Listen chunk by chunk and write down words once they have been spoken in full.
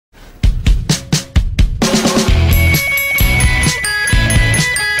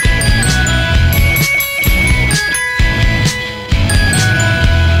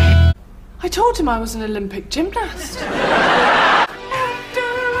told him I was an Olympic gymnast.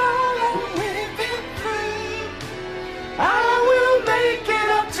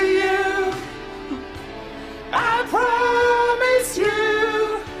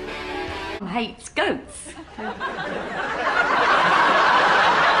 Hates goats.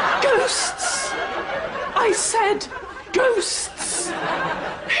 Ghosts! I said ghosts!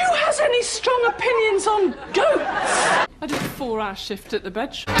 Who has any strong opinions on goats? I did a 4-hour shift at the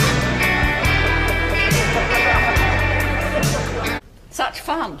bed shop. Such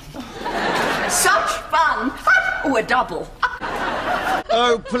fun. Such fun. Oh, a double.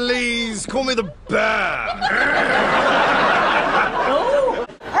 Oh, please, call me the bear. Oh!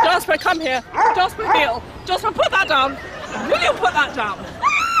 Jasper, come here. Jasper, heel. Jasper, put that down. Will you put that down?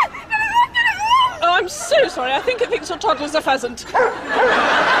 Oh, I'm so sorry. I think it thinks your toddler's a pheasant. Come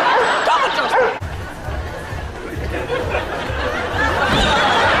on, Jasper.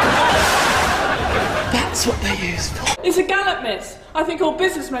 That's what they're used for. It's a gallop, miss. I think all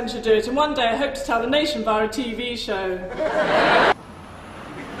businessmen should do it, and one day I hope to tell the nation via a TV show.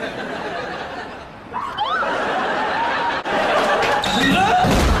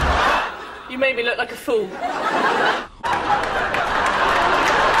 You made me look like a fool.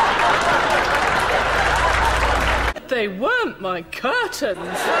 They weren't my curtains.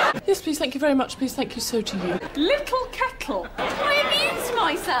 Yes, please, thank you very much. Please, thank you, so to you. Little kettle. I amused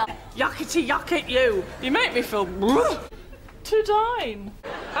myself. Yuckety yuck at you. You make me feel to dine.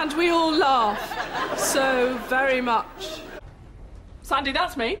 And we all laugh so very much. Sandy,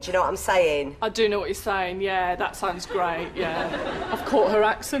 that's me. Do you know what I'm saying? I do know what you're saying, yeah, that sounds great, yeah. I've caught her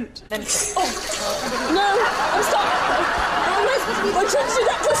accent. Oh, no, I'm sorry. I'm not supposed to be going to do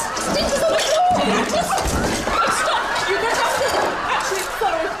that. Just stick us on the floor. Just stop. You go down. Actually,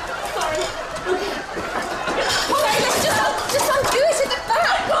 sorry. Okay. Okay, let's just undo it at the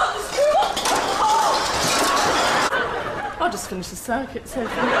back. I'll just finish the circuit, so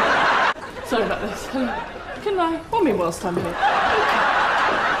sorry about this. Can I? One minute whilst I'm here. Okay.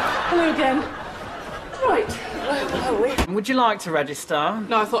 Hello again. Right. Where are we? Would you like to register?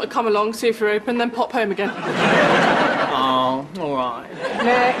 No, I thought I'd come along, see if you're open, then pop home again. Oh, all right.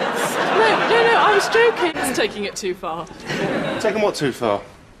 Next. No, I was joking. It's taking it too far. Taking what too far?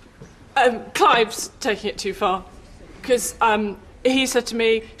 Clive's taking it too far. Because, he said to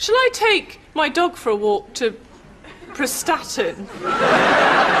me, shall I take my dog for a walk to Prestatyn?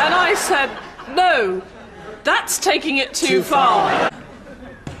 And I said, no, that's taking it too far.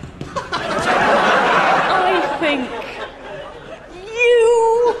 I think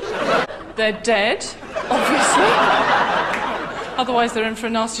they're dead, obviously. Otherwise they're in for a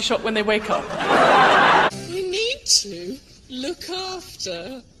nasty shock when they wake up. We need to look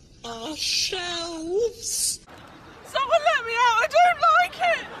after our shelves. Someone let me out, I don't like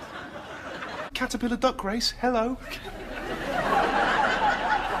it! Caterpillar duck race, hello.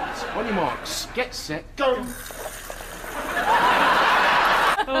 On your marks, get set, go.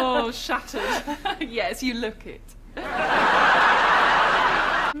 Oh, shattered. Yes, you look it.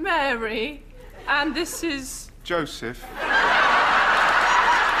 Mary, and this is... Joseph.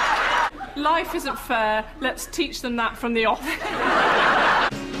 Life isn't fair. Let's teach them that from the off.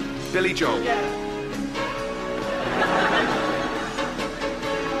 Billy Joel. Yeah.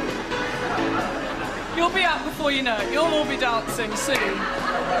 You'll be out before you know it. You'll all be dancing soon.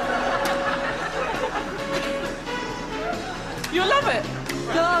 You'll love it.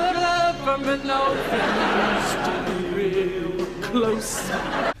 Real close.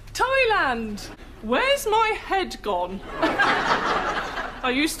 Thailand. Where's my head gone?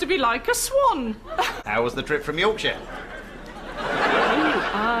 I used to be like a swan. How was the trip from Yorkshire?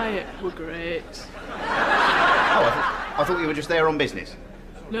 Aye, it were great. Oh, I thought you were just there on business.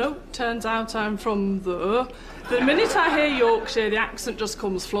 No, turns out I'm from there. The minute I hear Yorkshire, the accent just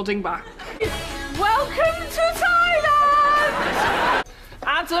comes flooding back. Welcome to Thailand!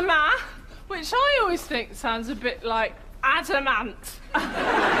 Adama, which I always think sounds a bit like adamant.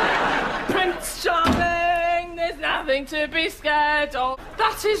 Prince Charming, there's nothing to be scared of.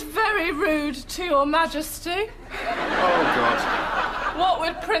 That is very rude to your majesty. Oh, God. What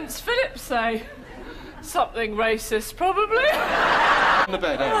would Prince Philip say? Something racist, probably. On the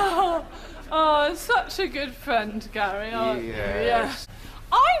bed, eh? Oh, such a good friend, Gary, aren't you? Yes.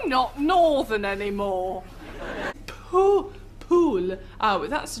 I'm not northern anymore. Pool. Oh,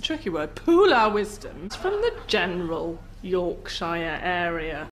 that's a tricky word. Pool our wisdom from the general Yorkshire area.